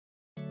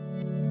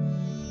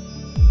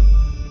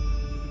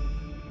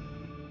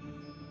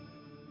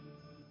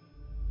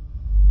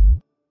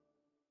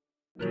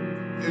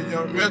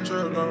Young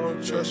Metro,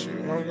 don't trust you,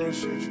 I'm gonna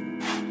shoot you.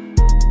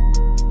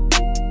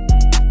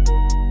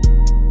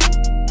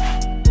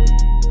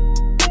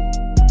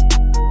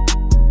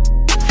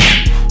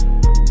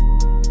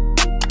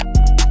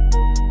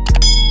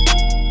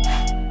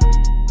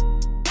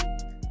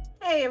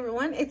 Hey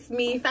everyone, it's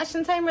me,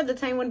 Fashion Tamer, the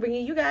Tame One,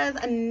 bringing you guys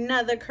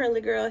another curly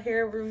girl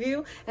hair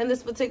review. And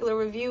this particular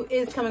review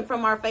is coming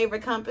from our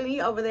favorite company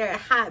over there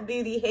at Hot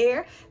Beauty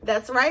Hair.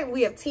 That's right,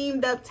 we have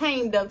teamed up,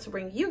 tamed up to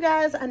bring you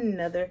guys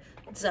another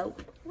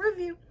dope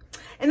review.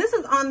 And this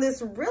is on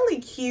this really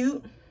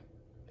cute,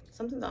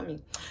 something's on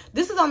me.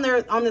 This is on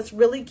this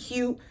really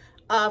cute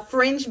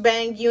Fringe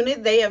bang unit.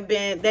 Honestly,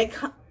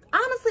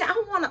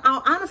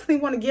 I honestly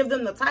want to give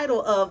them the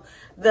title of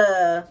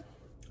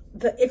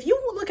if you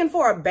were looking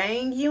for a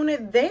bang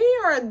unit, they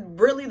are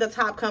really the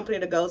top company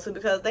to go to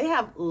because they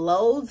have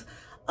loads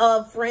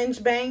of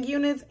Fringe bang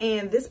units,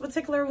 and this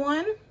particular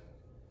one,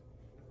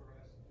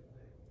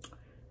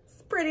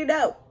 it's pretty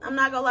dope. I'm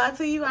not gonna lie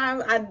to you.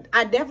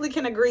 I definitely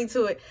can agree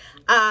to it.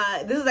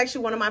 This is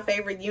actually one of my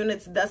favorite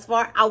units thus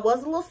far. I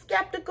was a little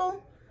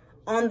skeptical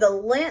on the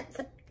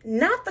length,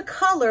 not the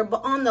color,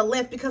 but on the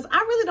length, because I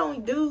really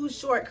don't do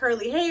short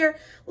curly hair,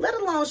 let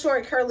alone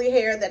short curly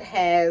hair that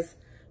has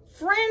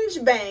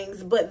Fringe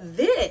bangs. But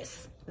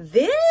this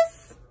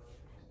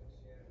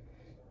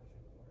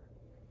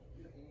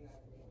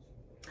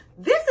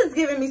is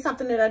giving me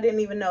something that I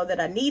didn't even know that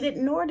I needed,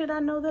 nor did I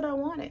know that I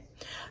wanted.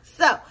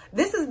 So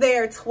this is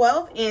their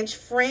 12-inch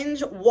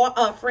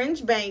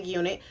Fringe bang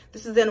unit.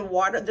 This is in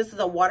water. This is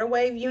a water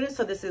wave unit,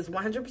 so this is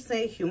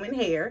 100% human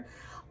hair.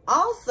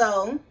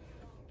 Also,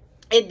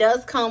 it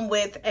does come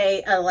with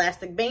a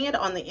elastic band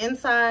on the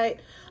inside.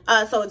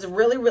 So it's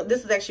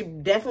this is actually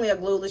definitely a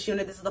glueless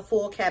unit. This is a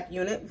full cap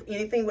unit.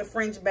 Anything with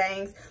Fringe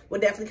bangs would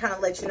definitely kind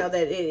of let you know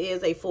that it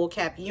is a full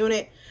cap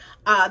unit.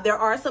 There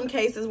are some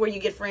cases where you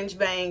get Fringe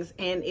bangs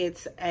and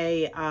it's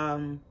a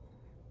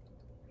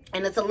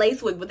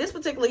lace wig, but this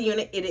particular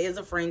unit, it is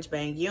a Fringe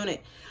bang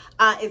unit.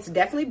 It's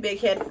definitely big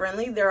head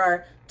friendly. There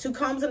are 2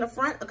 combs in the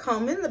front, a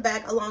comb in the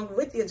back, along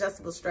with the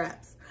adjustable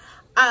straps.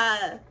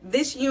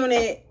 This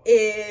unit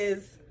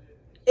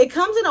it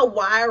comes in a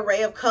wide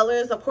array of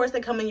colors. Of course,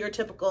 they come in your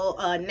typical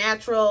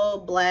natural,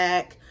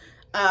 black,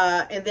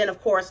 and then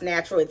of course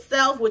natural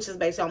itself, which is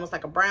basically almost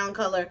like a brown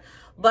color.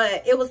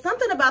 But it was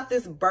something about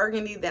this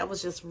burgundy that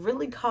was just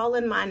really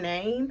calling my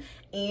name,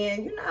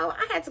 and you know,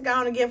 I had to go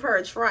on and give her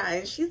a try,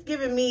 and she's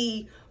giving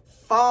me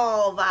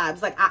fall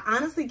vibes. Like, I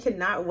honestly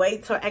cannot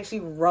wait to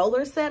actually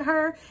roller set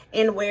her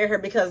and wear her,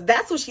 because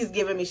that's what she's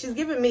giving me. She's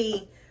giving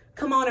me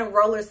come on and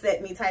roller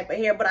set me type of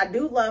hair. But I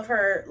do love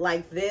her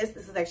like this.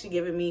 This is actually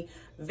giving me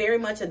very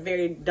much a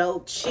very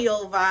dope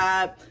chill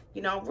vibe.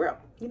 You know,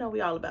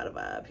 we all about a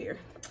vibe here.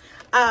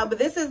 But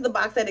this is the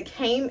box that it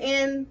came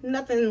in.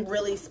 Nothing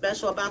really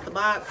special about the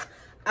box.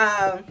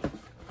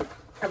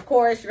 Of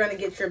course, you're going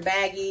to get your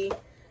baggie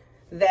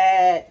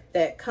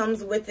that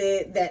comes with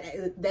it,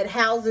 that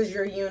houses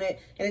your unit,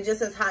 and it just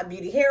says Hot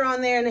Beauty Hair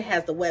on there, and it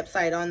has the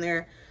website on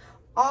there.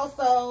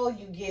 Also,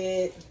 you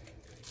get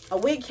a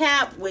wig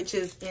cap, which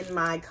is in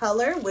my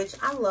color, which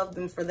I love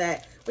them for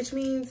that, which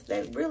means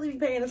they really be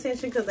paying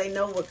attention because they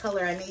know what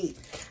color I need.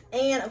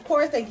 And of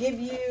course, they give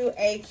you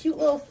a cute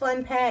little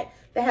fun pack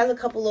that has a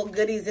couple little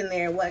goodies in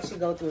there. We'll actually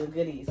go through the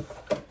goodies.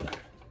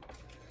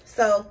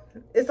 So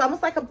it's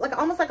almost like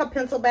a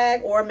pencil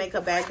bag or a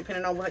makeup bag,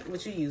 depending on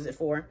what you use it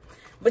for.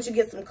 But you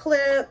get some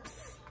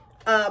clips,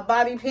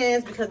 bobby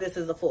pins, because this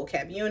is a full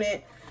cap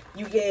unit.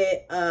 You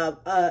get I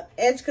was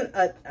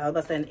about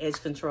to say an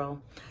edge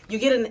control. You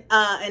get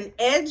an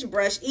edge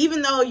brush,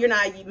 even though you're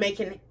not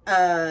making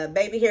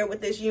baby hair with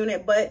this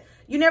unit, but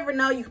you never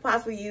know, you could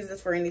possibly use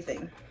this for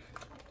anything.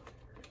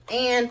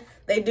 And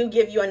they do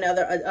give you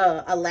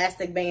another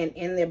elastic band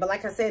in there. But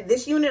like I said,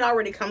 this unit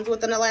already comes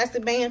with an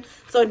elastic band,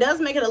 so it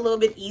does make it a little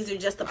bit easier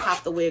just to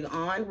pop the wig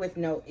on with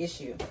no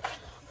issue.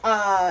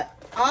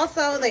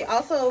 Also, they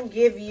also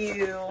give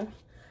you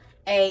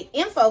a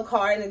info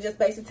card, and it just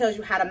basically tells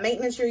you how to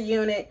maintenance your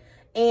unit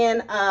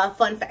and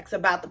fun facts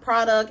about the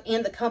product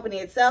and the company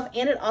itself.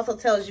 And it also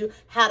tells you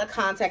how to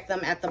contact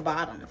them at the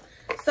bottom.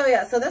 So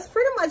yeah, so that's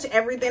pretty much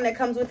everything that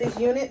comes with this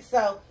unit.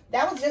 So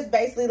that was just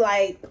basically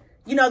like,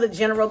 you know, the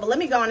general. But let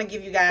me go on and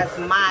give you guys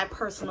my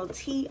personal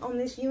tea on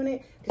this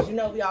unit, because you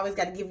know we always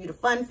got to give you the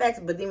fun facts,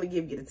 but then we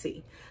give you the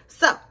tea.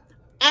 So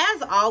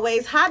as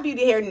always, Hot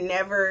Beauty Hair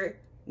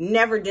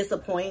never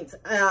disappoints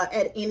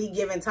at any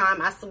given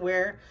time, I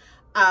swear.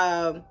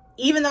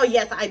 Even though,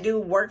 yes, I do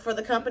work for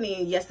the company,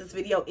 and yes, this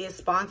video is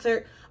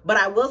sponsored, but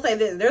I will say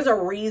this, there's a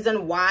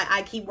reason why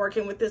I keep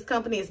working with this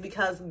company. Is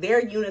because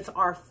their units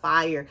are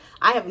fire.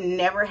 I have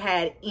never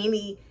had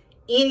any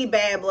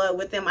bad blood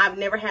with them. I've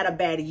never had a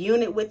bad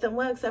unit with them,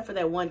 well, except for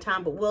that one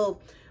time, but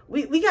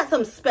we got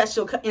some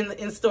special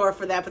in store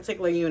for that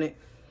particular unit.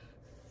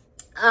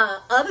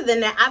 Other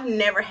than that, I've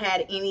never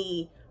had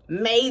any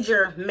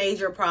major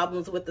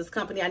problems with this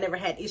company. I never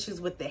had issues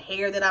with the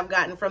hair that I've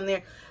gotten from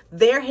there.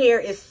 Their hair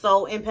is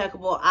so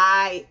impeccable.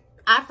 I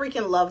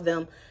freaking love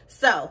them.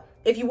 So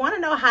If you want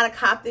to know how to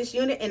cop this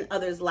unit and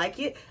others like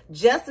it,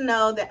 just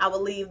know that I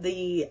will leave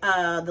the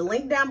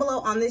link down below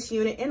on this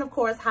unit, and of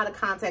course how to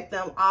contact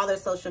them, all their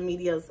social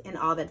medias and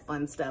all that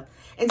fun stuff.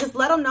 And just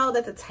let them know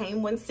that the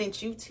Tame One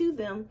sent you to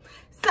them.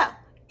 So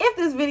if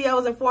this video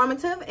was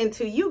informative and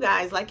to you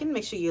guys like it,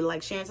 make sure you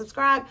like, share, and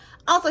subscribe.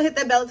 Also hit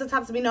that bell at the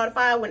top to be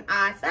notified when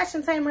I,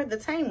 Fashion Tamer, the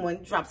Tame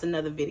One, drops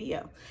another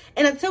video.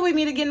 And until we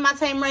meet again, my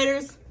Tame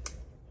Raiders,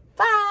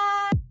 bye.